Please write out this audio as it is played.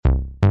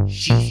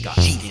She's got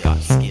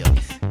skills.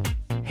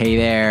 Hey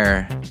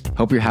there.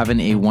 Hope you're having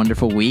a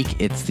wonderful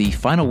week. It's the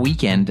final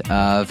weekend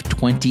of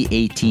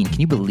 2018. Can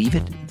you believe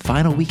it?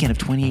 Final weekend of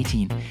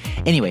 2018.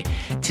 Anyway,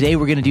 today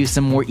we're going to do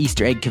some more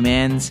Easter egg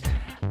commands.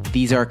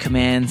 These are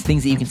commands,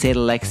 things that you can say to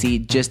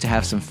Lexi just to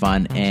have some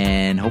fun,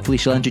 and hopefully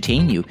she'll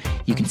entertain you.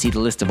 You can see the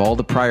list of all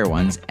the prior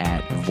ones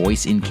at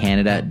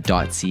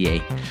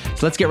voiceincanada.ca.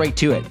 So let's get right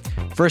to it.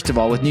 First of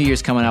all, with New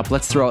Year's coming up,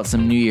 let's throw out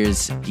some New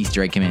Year's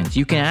Easter egg commands.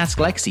 You can ask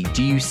Lexi,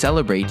 do you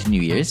celebrate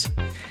New Year's?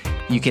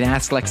 You can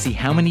ask Lexi,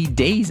 how many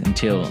days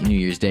until New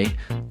Year's Day?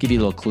 I'll give you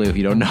a little clue if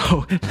you don't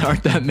know. There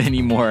aren't that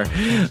many more.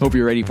 Hope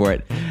you're ready for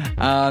it.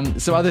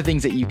 Some other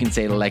things that you can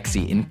say to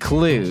Lexi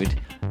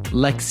include,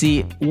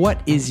 Lexi,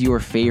 what is your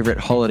favorite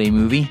holiday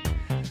movie?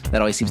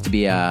 That always seems to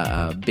be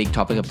a big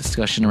topic of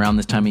discussion around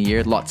this time of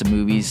year. Lots of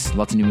movies,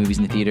 lots of new movies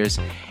in the theaters.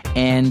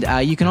 And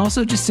you can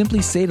also just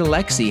simply say to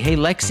Lexi, hey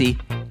Lexi,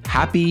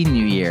 Happy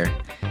New Year.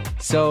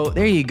 So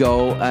there you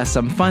go.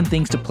 Some fun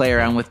things to play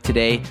around with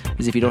today,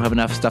 as if you don't have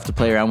enough stuff to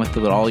play around with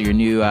all your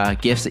new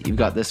gifts that you've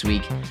got this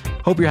week.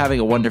 Hope you're having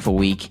a wonderful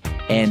week.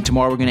 And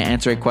tomorrow we're going to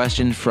answer a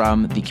question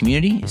from the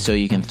community. So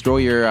you can throw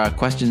your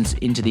questions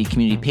into the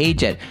community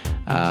page at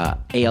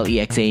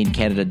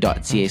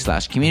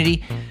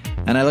alexaincanada.ca/community.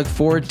 And I look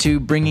forward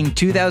to bringing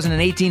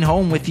 2018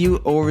 home with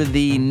you over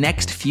the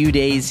next few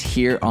days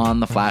here on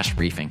the Flash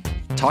Briefing.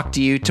 Talk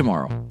to you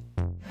tomorrow.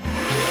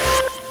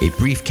 A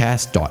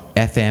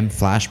briefcast.fm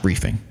flash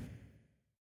briefing.